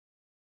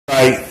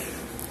Right,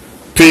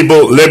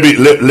 people. Let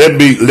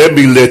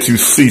you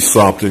see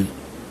something.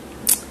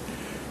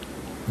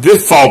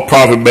 This false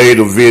prophet made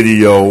a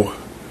video.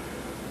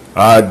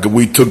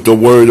 We took the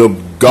word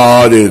of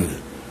God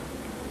and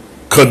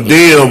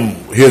condemned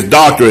his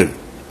doctrine.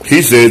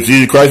 He said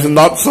Jesus Christ is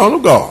not the Son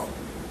of God.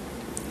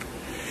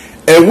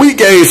 And we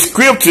gave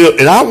scripture,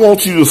 and I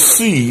want you to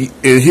see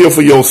and hear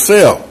for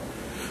yourself.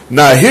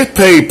 Now, his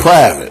page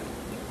private.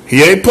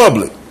 He ain't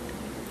public.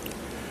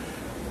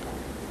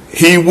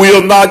 He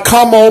will not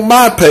come on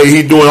my page.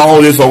 He's doing all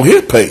this on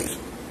his page.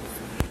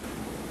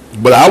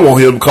 But I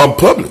want him to come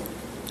public.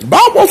 But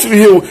I want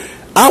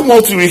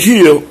you to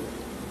hear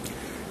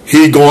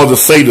he's going to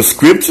say the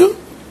scripture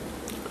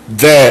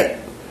that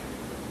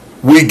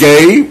we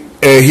gave,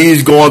 and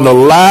he's going to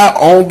lie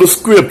on the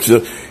scripture.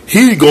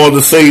 He's going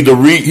to say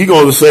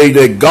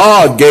that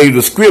God gave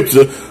the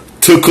scripture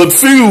to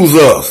confuse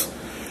us.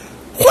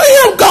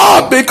 Where have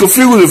God been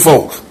confusing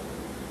folks?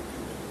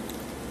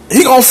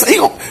 He's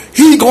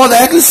going to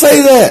actually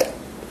say that.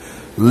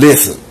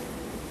 Listen.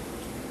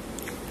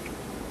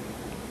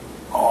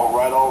 All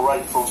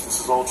right, folks. This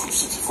is All True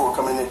 64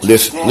 coming in.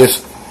 Listen. And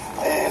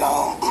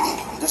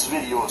this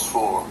video is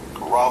for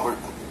Robert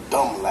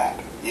Dunlap.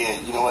 Yeah,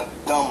 you know what?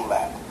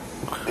 Dunlap.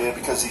 Yeah,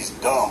 because he's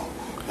dumb.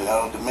 You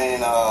know, the man,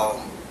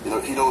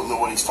 he don't know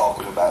what he's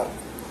talking about.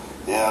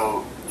 You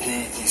know,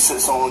 he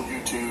sits on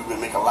YouTube and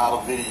make a lot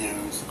of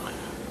videos,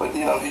 but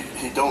you know,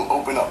 he don't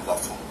open up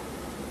nothing.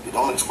 He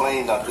don't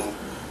explain nothing,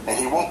 and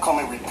he won't come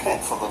and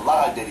repent for the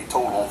lie that he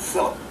told on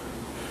Philip.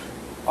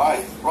 All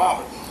right,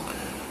 Robert,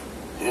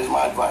 here's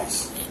my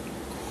advice.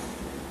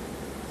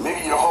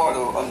 Maybe you're hard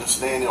to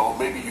understand, or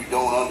maybe you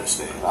don't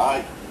understand, all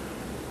right?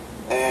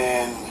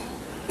 And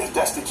if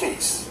that's the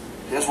case,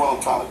 here's what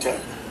I'm trying to tell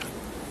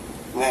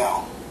you.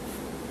 Now,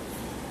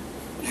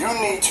 you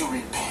need to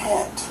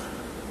repent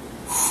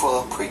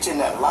for preaching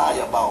that lie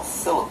about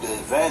Philip the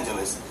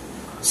evangelist,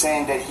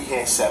 saying that he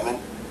had 7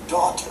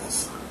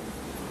 daughters.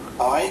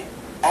 All right?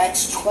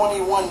 Acts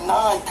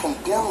 21:9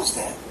 condemns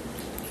that.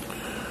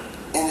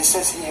 And it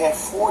says he had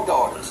 4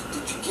 daughters.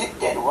 Did you get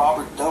that,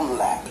 Robert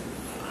Dunlap?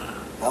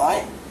 All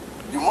right?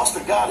 You must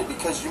have got it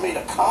because you made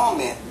a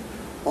comment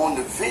on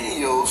the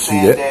video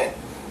saying that,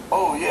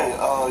 oh yeah,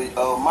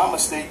 my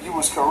mistake, you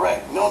was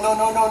correct. No.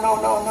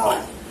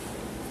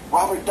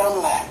 Robert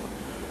Dunlap,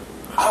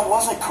 I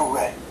wasn't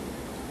correct.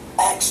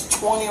 Acts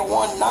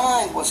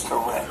 21:9 was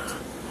correct.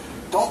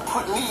 Don't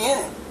put me in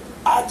it.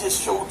 I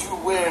just showed you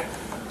where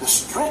the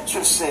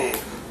scripture said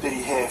that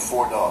he had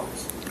 4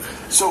 daughters.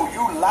 So you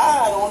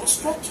lied on the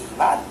scriptures,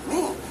 not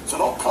me. So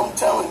don't come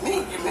telling me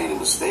you made a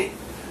mistake.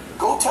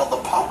 Go tell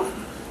the public,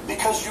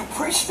 because you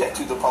preached that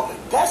to the public.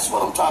 That's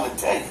what I'm trying to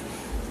tell you.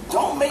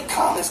 Don't make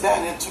comments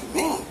down there to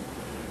me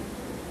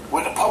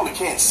where the public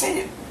can't see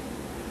it.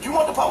 You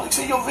want the public to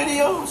see your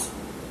videos?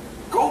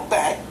 Go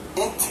back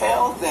and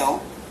tell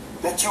them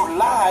that you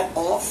lied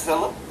on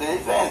Philip the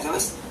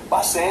evangelist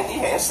by saying he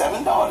had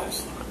 7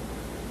 daughters.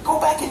 Go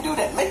back and do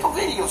that. Make a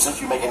video. Since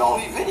you're making all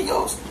these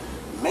videos,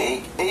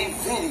 make a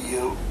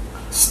video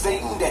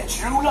stating that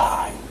you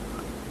lied,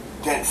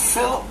 that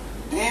Philip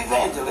the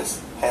evangelist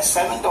has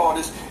 7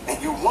 daughters,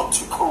 and you want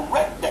to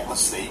correct that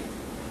mistake.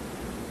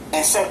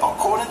 And said,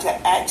 according to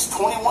Acts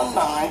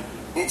 21:9,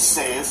 it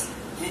says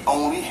he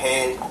only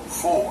had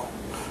 4.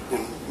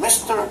 Then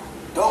Mr.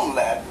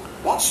 Dunlap,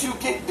 once you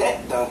get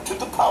that done to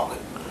the public,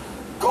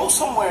 go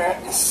somewhere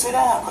and sit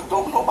down, because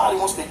nobody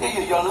wants to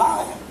hear you're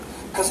lying.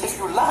 Because if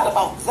you lied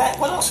about that,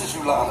 what else is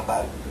you lying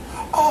about?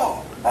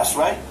 Oh, that's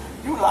right.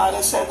 You lied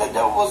and said that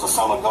there was a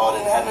Son of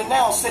God in heaven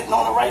now sitting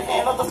on the right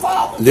hand of the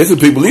Father. Listen,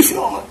 people, listen.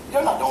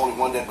 You're not the only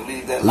one that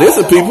believes that lie.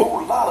 Listen, people. There's a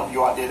whole lot of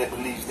you out there that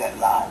believes that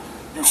lie.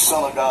 You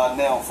Son of God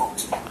now,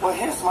 folks. Well,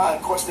 here's my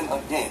question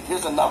again.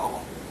 Here's another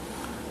one.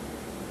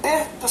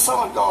 If the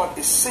Son of God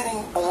is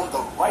sitting on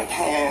the right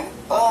hand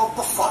of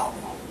the Father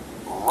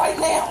right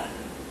now,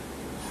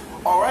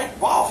 all right,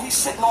 while he's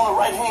sitting on the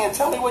right hand,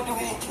 tell me, what do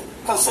he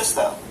consist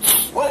of?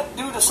 What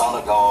do the Son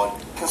of God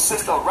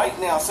consist of right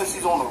now, since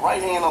he's on the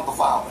right hand of the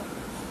Father?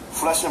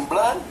 Flesh and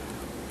blood?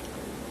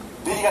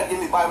 Then you got to give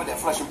me the Bible that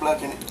flesh and blood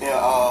can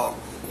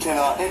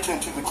enter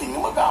into the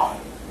kingdom of God.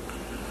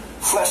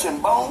 Flesh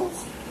and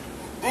bones?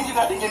 Then you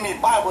got to give me a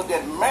Bible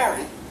that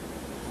Mary,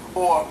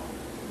 or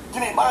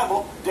give me a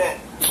Bible that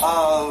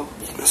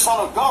the Son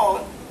of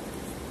God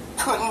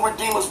couldn't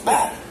redeem us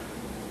back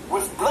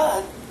with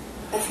blood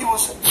if he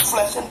was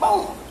flesh and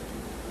bone,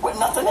 with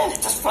nothing in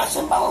it, just flesh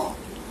and bone.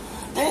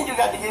 Then you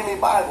got to give me a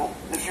Bible,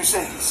 if you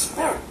say he's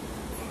spirit,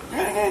 you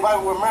got to give me a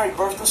Bible where Mary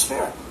birthed the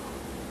spirit.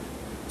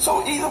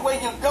 So either way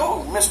you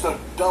go, Mr.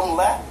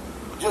 Dunlap,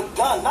 you're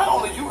done. Not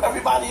only you,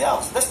 everybody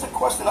else. That's the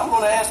question I'm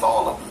going to ask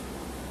all of you.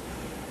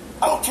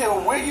 I don't care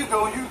where you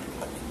go. You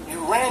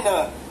ran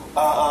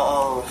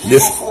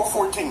Hebrews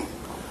 4:14.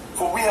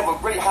 For we have a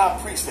great high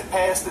priest that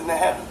passed into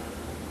heaven,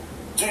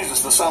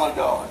 Jesus, the Son of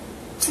God.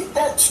 See,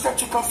 that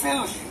scripture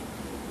confused you.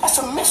 That's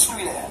a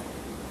mystery there.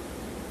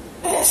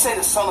 It didn't say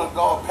the Son of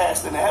God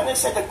passed into heaven. It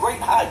said the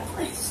great high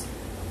priest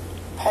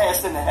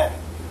passed into heaven.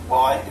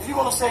 Well, if you're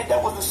going to say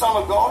that was the Son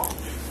of God,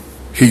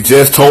 He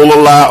just told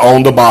a lie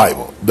on the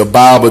Bible. The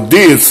Bible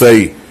did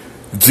say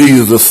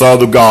Jesus, the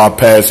Son of God,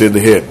 passed into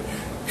heaven.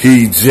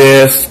 He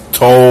just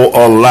told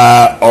a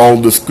lie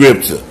on the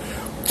scripture.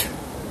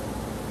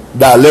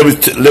 Now let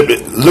me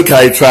look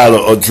how he tried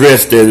to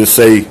address that and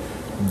say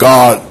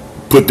God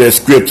put that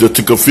scripture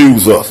to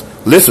confuse us.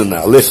 Listen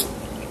now, listen.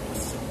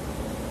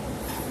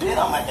 Then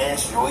I'm gonna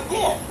ask you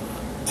again.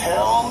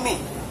 Tell me,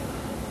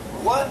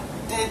 what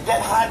did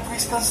that high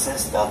priest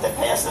consist of that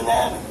passed in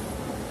heaven?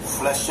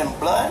 Flesh and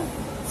blood,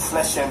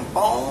 flesh and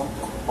bone,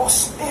 or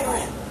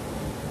spirit?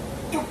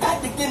 You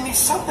got to give me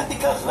something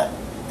because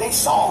they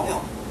saw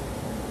him.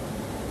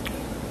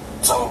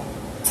 So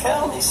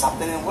tell me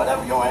something, and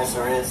whatever your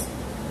answer is,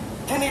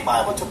 give me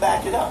Bible to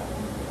back it up.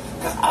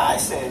 Because I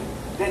said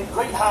that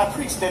great high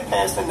priest that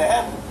passed into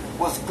heaven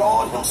was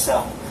God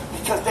himself.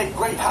 Because that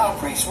great high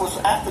priest was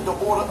after the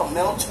order of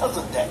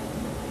Melchizedek.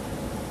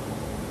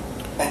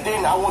 And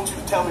then I want you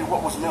to tell me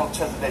what was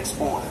Melchizedek's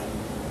order.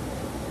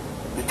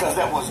 Because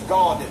that was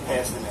God that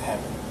passed into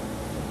heaven.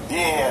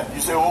 Yeah,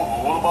 you say,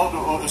 oh, what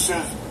about it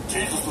says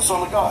Jesus, the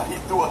Son of God. He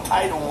threw a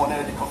title on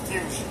there to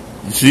confuse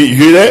you. You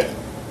hear that?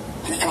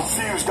 He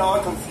confused,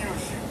 God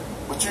confused you.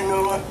 But you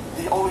know what?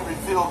 He only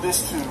revealed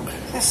this to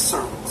his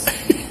servants.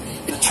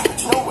 The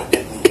church know what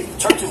that means. The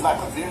church is not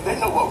confused. They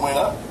know what went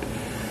up.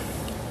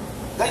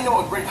 They know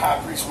a great high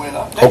priest went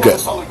up. They know the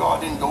Son of God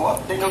didn't go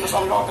up. They know the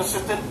Son of God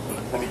consisted.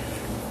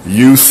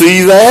 You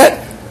see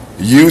that?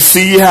 You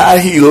see how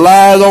he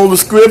lied on the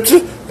scripture?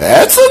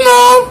 That's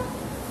enough.